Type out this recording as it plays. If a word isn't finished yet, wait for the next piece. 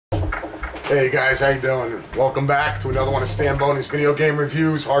Hey guys, how you doing? Welcome back to another one of Stanbony's video game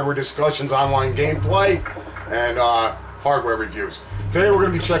reviews, hardware discussions, online gameplay, and hardware reviews. Today we're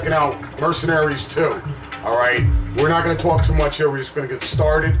going to be checking out Mercenaries 2. Alright, we're not going to talk too much here, we're just going to get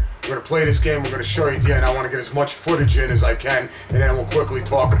started. We're going to play this game, we're going to show you at the end. I want to get as much footage in as I can, and then we'll quickly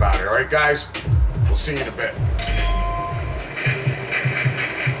talk about it. Alright guys? We'll see you in a bit.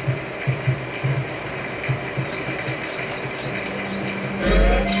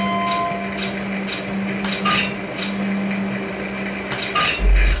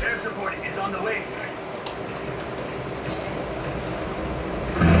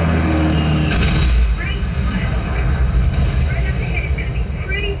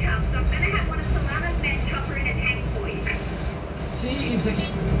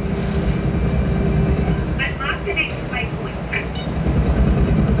 I've marked the next waypoint.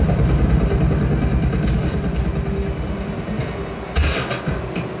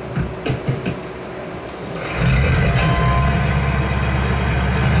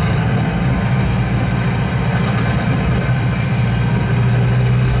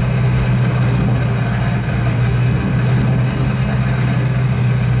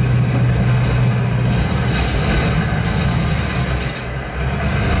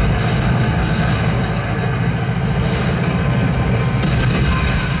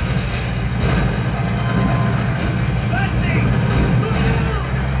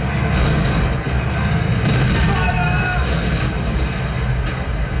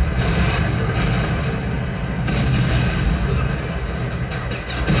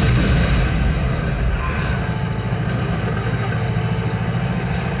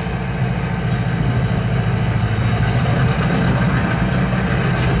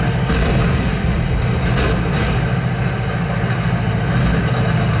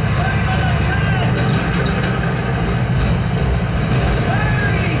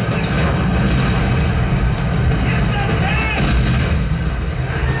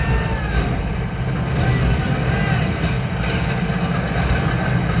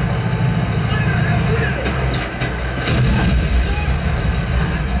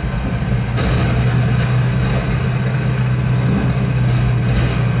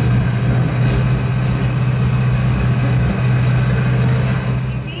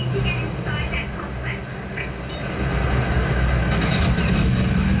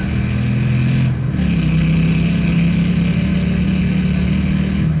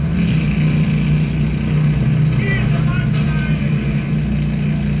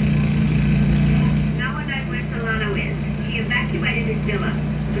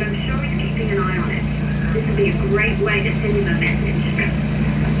 But I'm sure he's keeping an eye on it. This would be a great way to send him a message.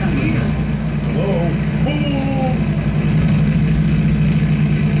 Hello? Boom!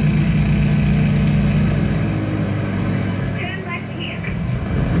 Turn left here.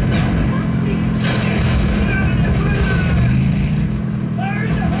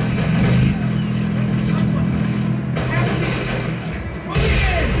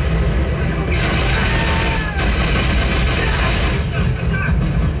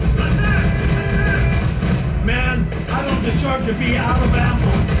 Deserve to be out of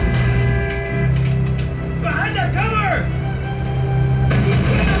ammo. Behind that cover!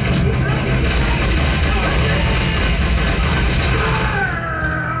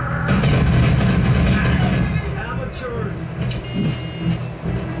 Amateurs.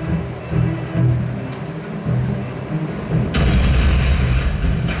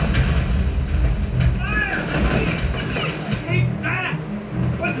 Take that!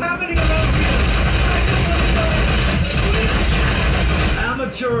 What's happening around here?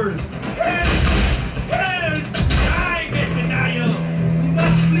 Amateurs! Help! Help! Die, Mr. Daniel! We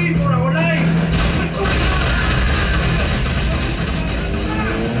must flee for our lives! What's going on?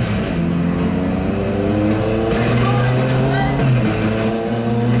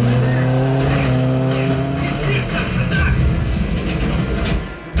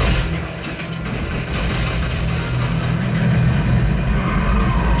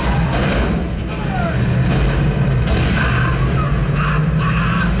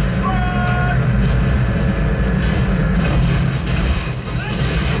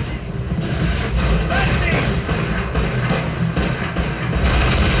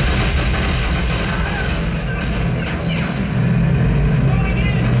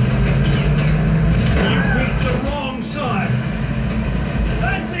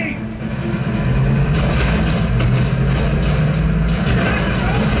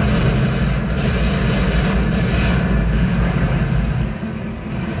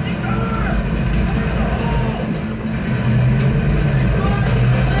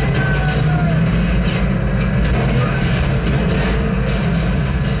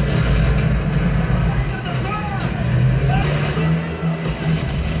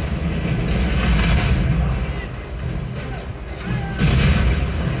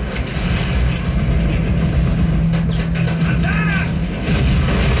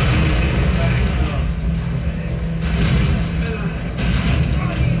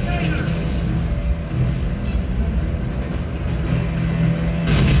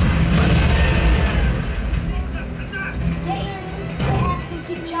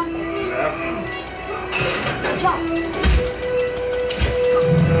 Yeah. Jump.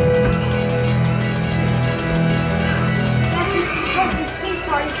 Press the space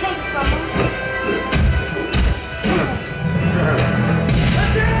bar to take it from him.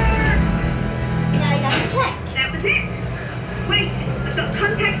 Now you got the tech. That was it. Wait, I've got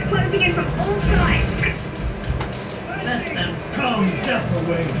contacts closing in from all sides. Let them come death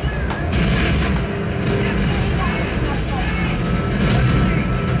away.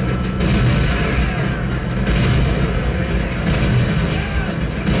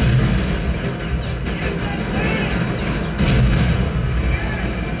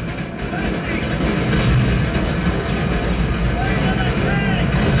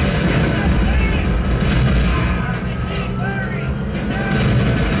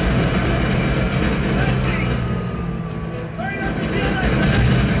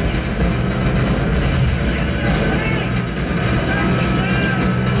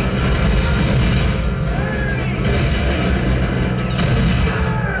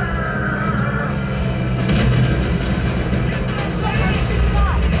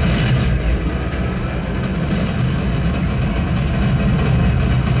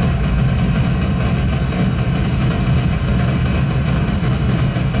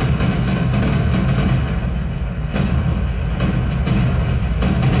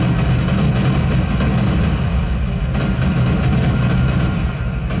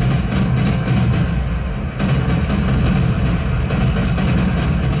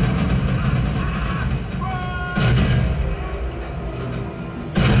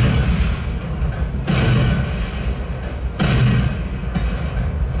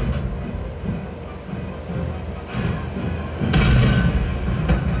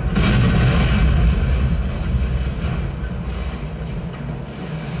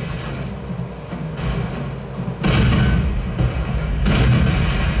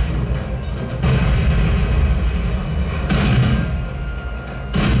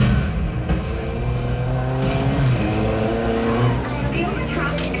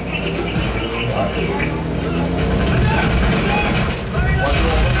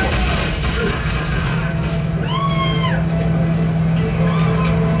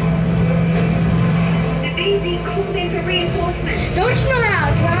 Don't you know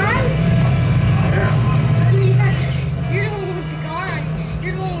how to drive? Yeah. You're the one with the car on.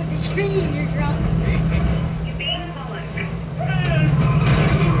 You're the one with the tree in your trunk. You're being followed.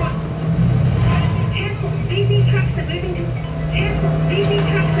 Careful, these trucks are moving to... Careful, these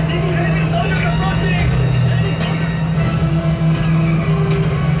trucks are moving to...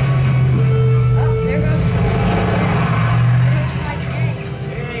 Oh, there goes. There goes 5K.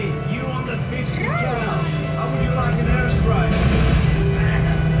 Hey, you on the pitch to count. How would you like an airstrike?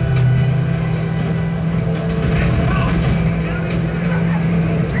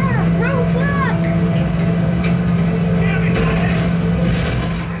 Roadblock!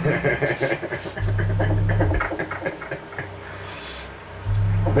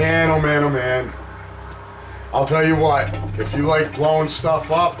 Man, oh man, oh man. I'll tell you what, if you like blowing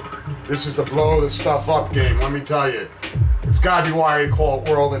stuff up, this is the blow the stuff up game, let me tell you. It's gotta be why I call it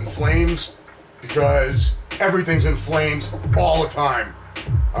World in Flames, because everything's in flames all the time.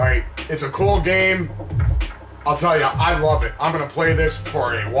 Alright, it's a cool game. I'll tell you, I love it. I'm gonna play this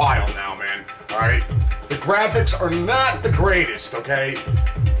for a while now, man. Alright? The graphics are not the greatest, okay?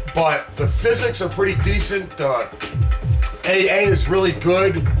 But the physics are pretty decent. AA is really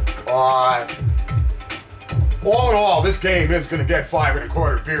good. All in all, this game is going to get 5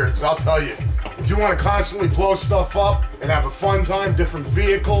 1/4 beers. I'll tell you, if you want to constantly blow stuff up and have a fun time, different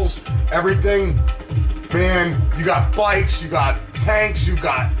vehicles, everything, man, you got bikes, you got tanks, you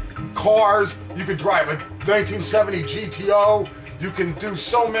got cars, you could drive a 1970 GTO, you can do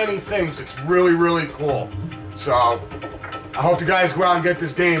so many things. It's really, really cool. So, I hope you guys go out and get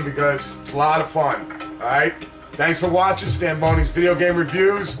this game because it's a lot of fun. Alright? Thanks for watching Stanbony's video game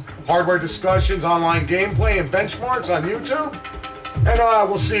reviews, hardware discussions, online gameplay, and benchmarks on YouTube. And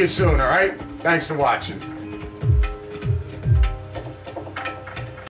we'll see you soon, alright? Thanks for watching.